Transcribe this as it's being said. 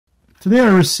Today I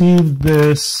received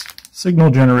this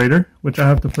signal generator, which I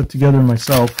have to put together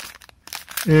myself.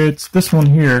 It's this one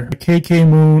here, a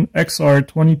KKmoon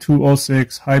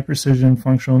XR2206 high precision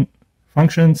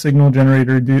function signal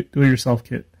generator do-it-yourself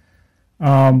kit.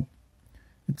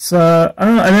 It's I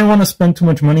don't know, I didn't want to spend too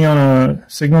much money on a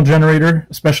signal generator,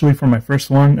 especially for my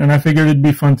first one, and I figured it'd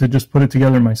be fun to just put it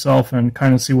together myself and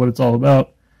kind of see what it's all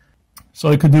about. So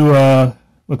I could do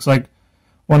looks like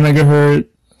 1 megahertz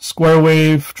square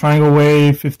wave, triangle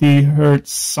wave, 50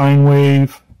 hertz sine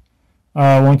wave,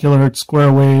 1 kilohertz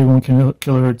square wave, 1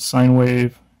 kilohertz sine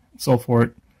wave, and so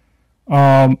forth.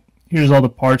 Here's all the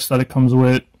parts that it comes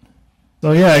with.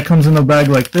 So yeah, it comes in a bag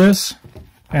like this,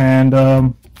 and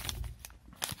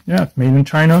yeah, made in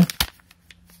China.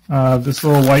 This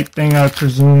little white thing, I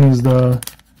presume, is the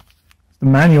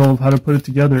manual of how to put it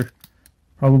together.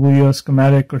 Probably a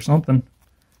schematic or something.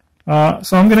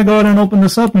 So I'm going to go ahead and open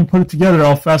this up and put it together.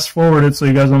 I'll fast forward it so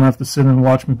you guys don't have to sit and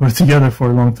watch me put it together for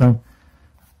a long time.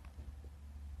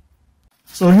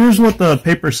 So here's what the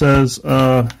paper says.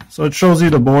 So it shows you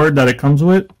the board that it comes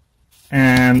with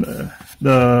and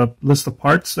the list of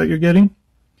parts that you're getting.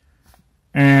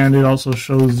 And it also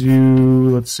shows you,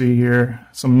 let's see here,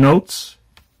 some notes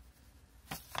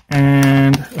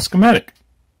and a schematic.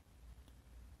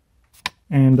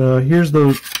 And here's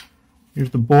the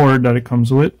board that it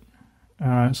comes with.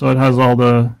 So it has all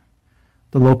the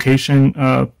location,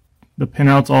 the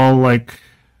pinouts all like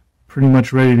pretty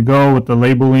much ready to go with the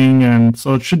labeling, and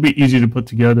so it should be easy to put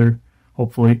together,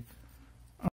 hopefully.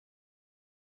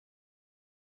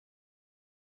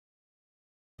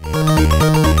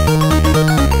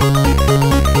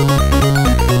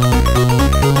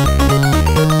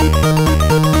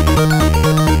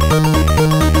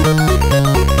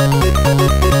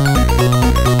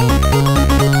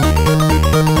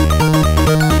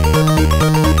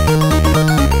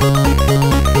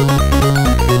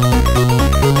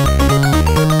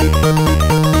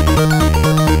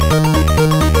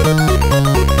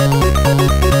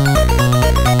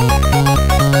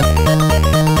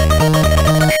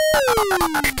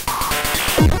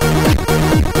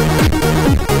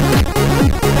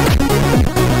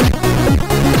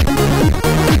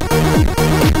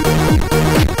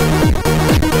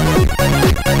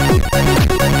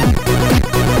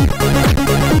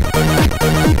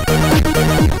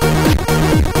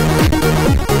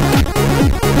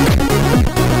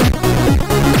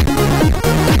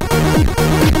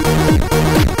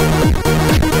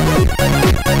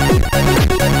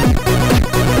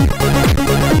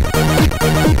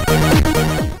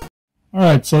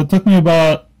 Alright, so it took me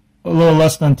about a little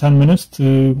less than 10 minutes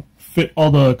to fit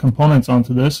all the components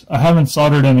onto this. I haven't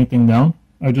soldered anything down.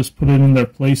 I just put it in their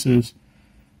places.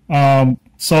 So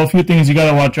a few things you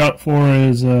gotta watch out for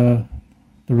is the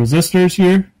resistors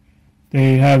here.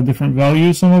 They have different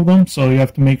values, some of them, so you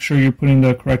have to make sure you're putting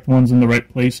the correct ones in the right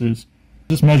places.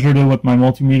 Just measured it with my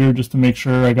multimeter just to make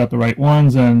sure I got the right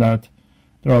ones and that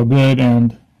they're all good,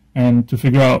 and to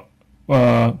figure out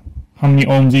how many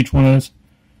ohms each one is.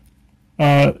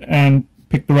 And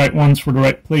pick the right ones for the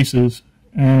right places.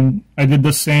 And I did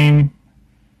the same,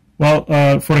 well,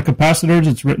 for the capacitors,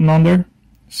 it's written on there.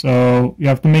 So you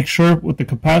have to make sure with the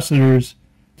capacitors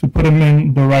to put them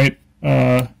in the right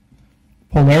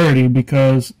polarity,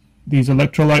 because these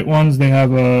electrolyte ones, they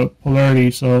have a polarity.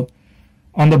 So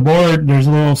on the board, there's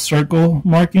a little circle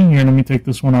marking. Here, let me take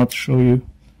this one out to show you.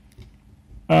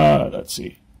 Let's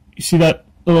see. You see that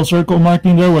little circle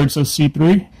marking there where it says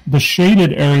C3? The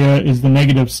shaded area is the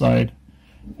negative side.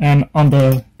 And on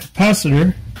the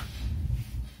capacitor,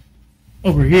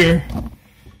 over here,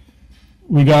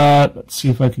 we got, let's see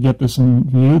if I could get this in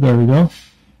view, there we go.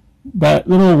 That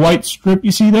little white strip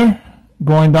you see there,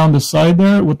 going down the side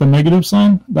there with the negative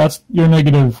sign, that's your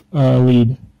negative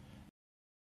lead.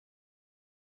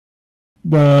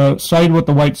 The side with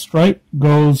the white stripe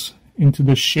goes into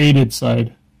the shaded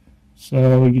side.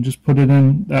 So you just put it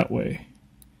in that way,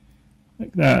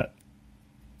 like that.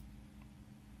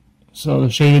 So the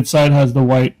shaded side has the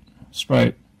white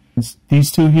stripe.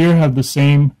 These two here have the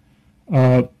same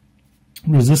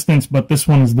resistance, but this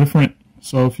one is different.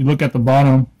 So if you look at the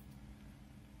bottom,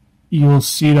 you'll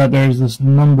see that there's this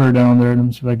number down there. Let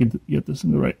me see if I can get this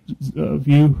in the right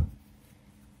view.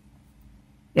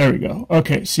 There we go.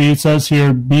 Okay, see, it says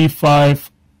here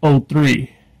B503.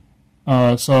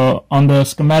 So on the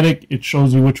schematic, it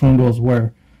shows you which one goes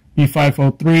where.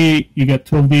 B503, you get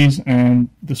 2 of these, and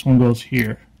this one goes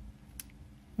here,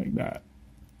 like that.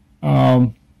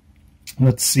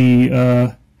 Let's see.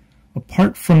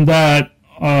 Apart from that,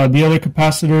 the other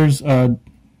capacitors,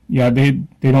 yeah, they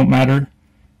don't matter.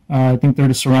 I think they're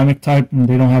the ceramic type, and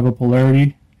they don't have a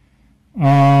polarity.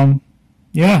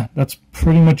 yeah, that's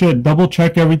pretty much it. Double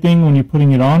check everything when you're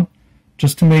putting it on,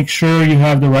 just to make sure you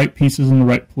have the right pieces in the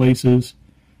right places.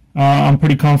 I'm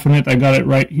pretty confident I got it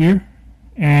right here.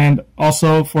 And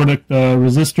also for the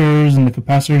resistors and the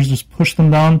capacitors, just push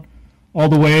them down all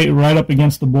the way right up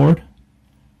against the board,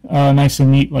 nice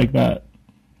and neat like that.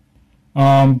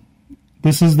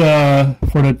 This is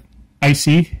for the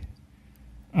IC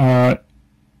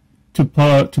to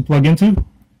plug into.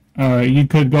 You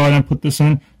could go ahead and put this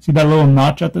in. See that little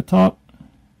notch at the top?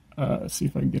 Let's see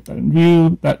if I can get that in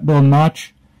view. That little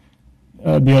notch.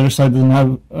 The other side doesn't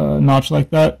have a notch like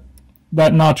that.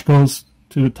 That notch goes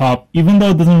to the top. Even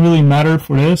though it doesn't really matter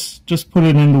for this, just put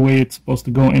it in the way it's supposed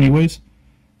to go anyways.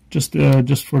 Just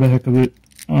for the heck of it.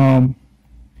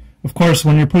 Of course,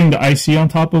 when you're putting the IC on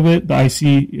top of it, the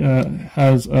IC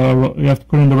has you have to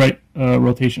put in the right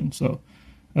rotation. So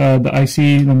the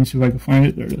IC, let me see if I can find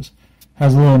it. There it is.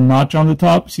 Has a little notch on the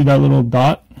top. See that little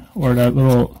dot, or that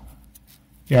little,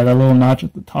 yeah, that little notch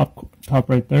at the top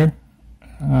right there.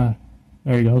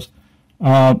 There he goes.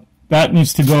 That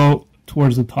needs to go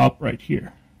towards the top right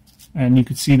here, and you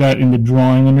can see that in the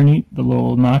drawing underneath the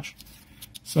little notch.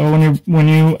 So when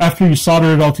you after you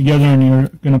solder it all together and you're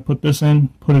gonna put this in,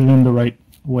 put it in the right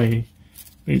way,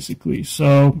 basically.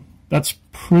 So that's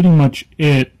pretty much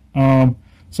it. So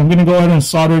I'm gonna go ahead and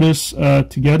solder this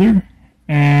together,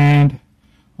 and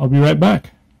I'll be right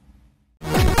back.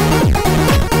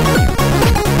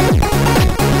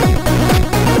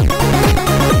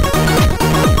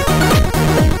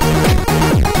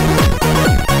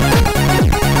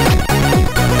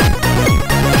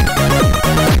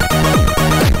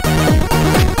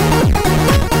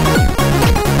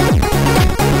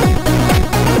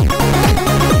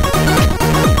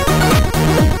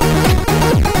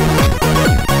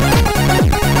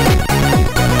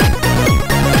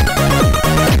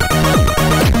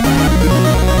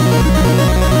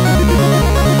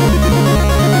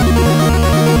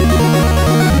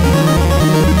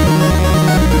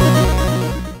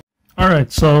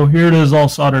 Alright, so here it is all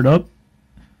soldered up.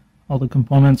 All the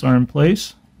components are in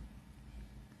place.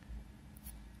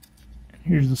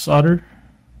 Here's the solder.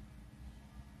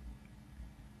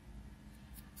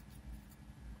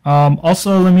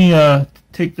 Also, let me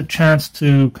take the chance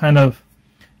to kind of,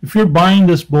 if you're buying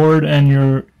this board and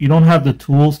you don't have the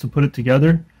tools to put it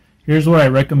together, here's what I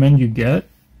recommend you get.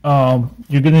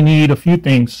 You're going to need a few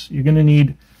things. You're going to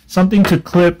need something to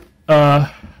clip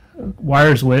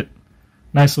wires with.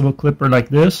 Nice little clipper like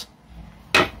this.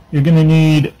 You're going to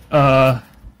need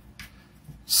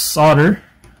solder.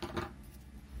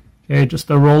 Okay, just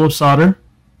a roll of solder.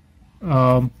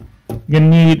 You're going to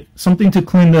need something to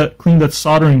clean the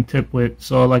soldering tip with,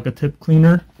 so like a tip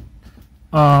cleaner.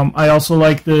 I also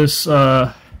like this,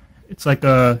 it's like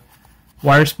a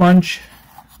wire sponge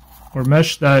or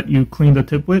mesh that you clean the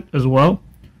tip with as well.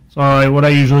 So what I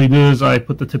usually do is I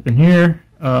put the tip in here,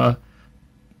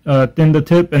 thin the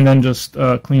tip, and then just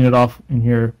clean it off in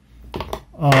here.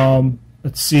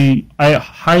 Let's see, I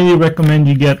highly recommend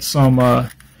you get some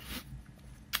of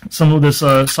this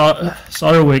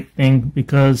solder wick thing,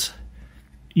 because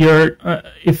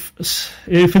if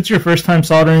it's your first time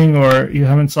soldering or you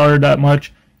haven't soldered that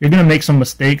much, you're gonna make some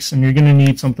mistakes, and you're gonna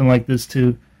need something like this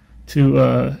to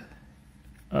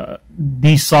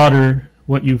desolder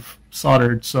what you've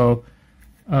soldered. So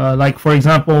like for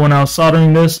example, when I was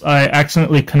soldering this, I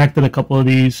accidentally connected a couple of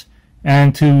these,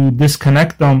 and to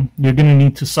disconnect them, you're gonna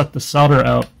need to suck the solder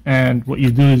out. And what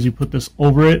you do is you put this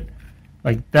over it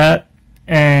like that,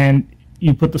 and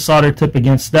you put the solder tip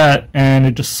against that, and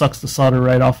it just sucks the solder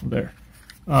right off of there.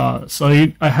 So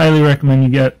I highly recommend you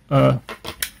get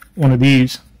one of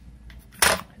these.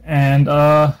 And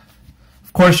of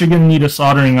course, you're going to need a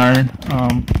soldering iron.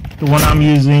 The one I'm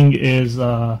using is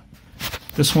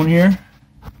this one here.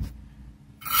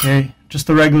 Okay, just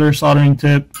a regular soldering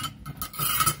tip.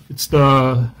 It's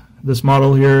this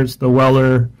model here. It's the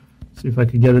Weller. See if I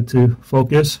could get it to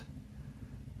focus.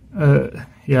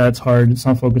 Yeah, it's hard. It's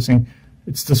not focusing.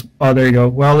 It's this. Oh, there you go.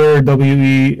 Weller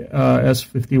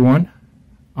WES51.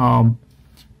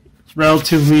 It's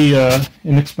relatively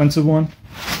inexpensive one.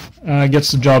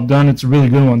 Gets the job done. It's a really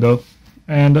good one though.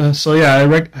 And so yeah, I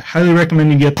highly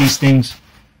recommend you get these things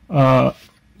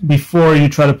before you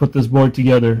try to put this board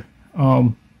together.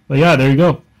 But yeah, there you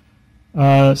go.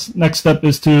 Next step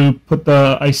is to put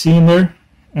the IC in there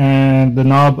and the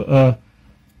knob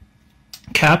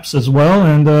caps as well,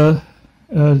 and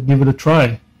give it a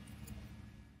try.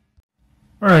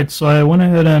 Alright, so I went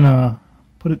ahead and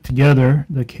put it together,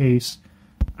 the case.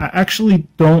 I actually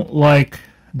don't like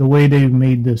the way they've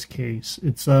made this case.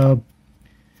 It's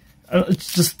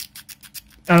just,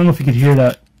 I don't know if you could hear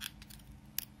that.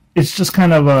 it's just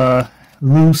kind of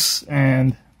loose,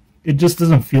 and it just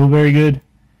doesn't feel very good.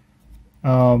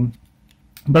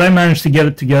 But I managed to get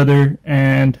it together,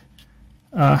 and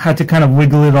had to kind of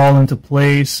wiggle it all into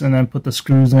place and then put the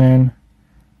screws in.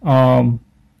 And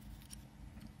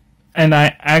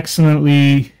I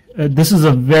accidentally, this is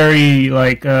a very,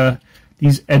 like,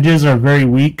 these edges are very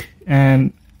weak,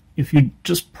 and if you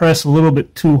just press a little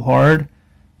bit too hard,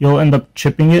 you'll end up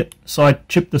chipping it. So I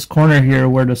chipped this corner here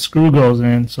where the screw goes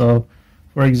in. So,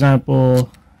 for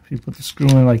example, if you put the screw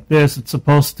in like this, it's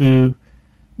supposed to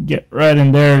get right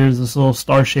in there. There's this little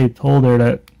star-shaped hole there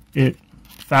that it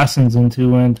fastens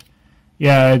into, and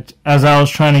yeah, as I was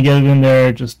trying to get it in there,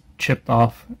 it just chipped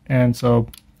off. And so,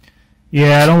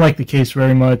 yeah, I don't like the case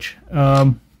very much,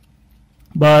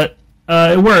 but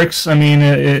it works. I mean,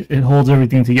 it holds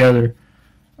everything together.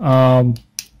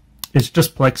 It's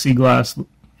just plexiglass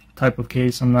type of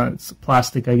case. It's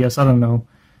plastic, I guess. I don't know.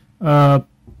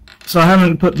 So I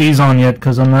haven't put these on yet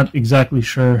because I'm not exactly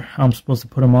sure how I'm supposed to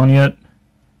put them on yet,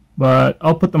 but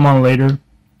I'll put them on later.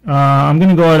 I'm going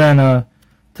to go ahead and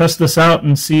test this out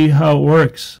and see how it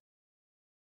works.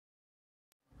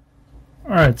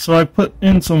 Alright, so I put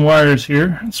in some wires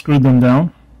here and screwed them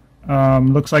down.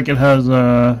 Looks like it has,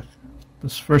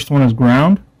 this first one is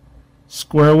ground,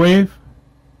 square wave,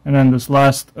 and then this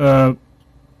last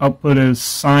output is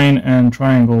sine and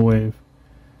triangle wave.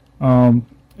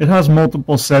 It has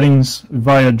multiple settings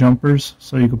via jumpers,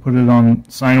 so you can put it on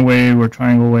sine wave or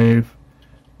triangle wave.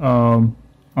 On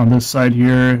this side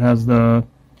here, it has the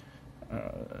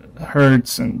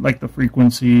hertz and like the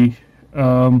frequency.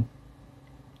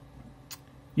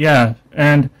 Yeah,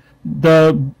 and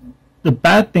the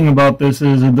bad thing about this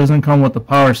is it doesn't come with a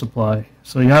power supply,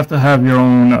 so you have to have your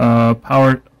own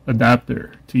power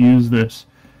adapter to use this.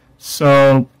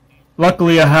 So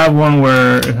luckily I have one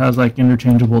where it has like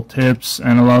interchangeable tips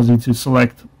and allows you to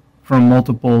select from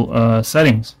multiple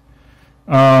settings.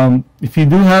 If you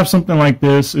do have something like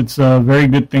this, it's a very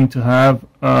good thing to have.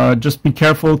 Just be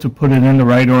careful to put it in the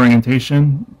right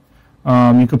orientation.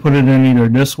 You could put it in either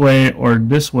this way or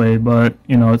this way, but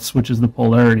you know, it switches the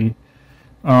polarity.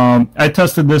 I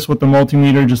tested this with the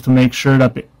multimeter just to make sure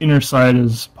that the inner side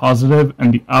is positive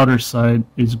and the outer side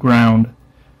is ground,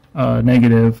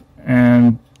 negative.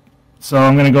 And so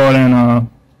I'm going to go ahead and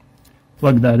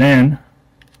plug that in.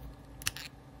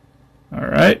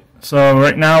 Alright, so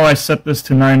right now I set this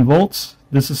to 9 volts.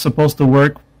 This is supposed to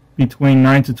work between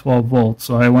 9 to 12 volts,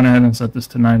 so I went ahead and set this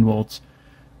to 9 volts.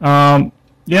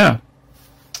 Yeah,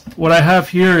 what I have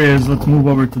here is, let's move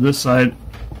over to this side,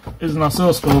 is an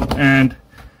oscilloscope, and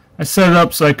I set it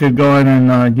up so I could go ahead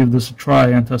and give this a try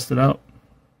and test it out.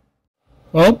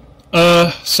 Well,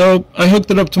 so I hooked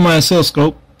it up to my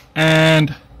oscilloscope,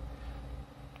 and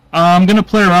I'm going to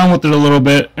play around with it a little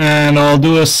bit, and I'll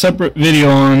do a separate video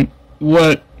on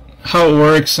how it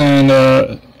works, and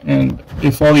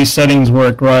if all these settings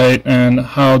work right, and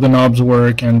how the knobs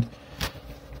work, and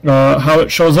how it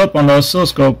shows up on the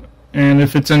oscilloscope, and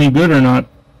if it's any good or not.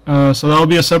 So that'll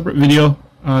be a separate video.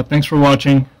 Thanks for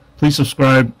watching. Please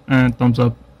subscribe and thumbs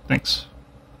up. Thanks.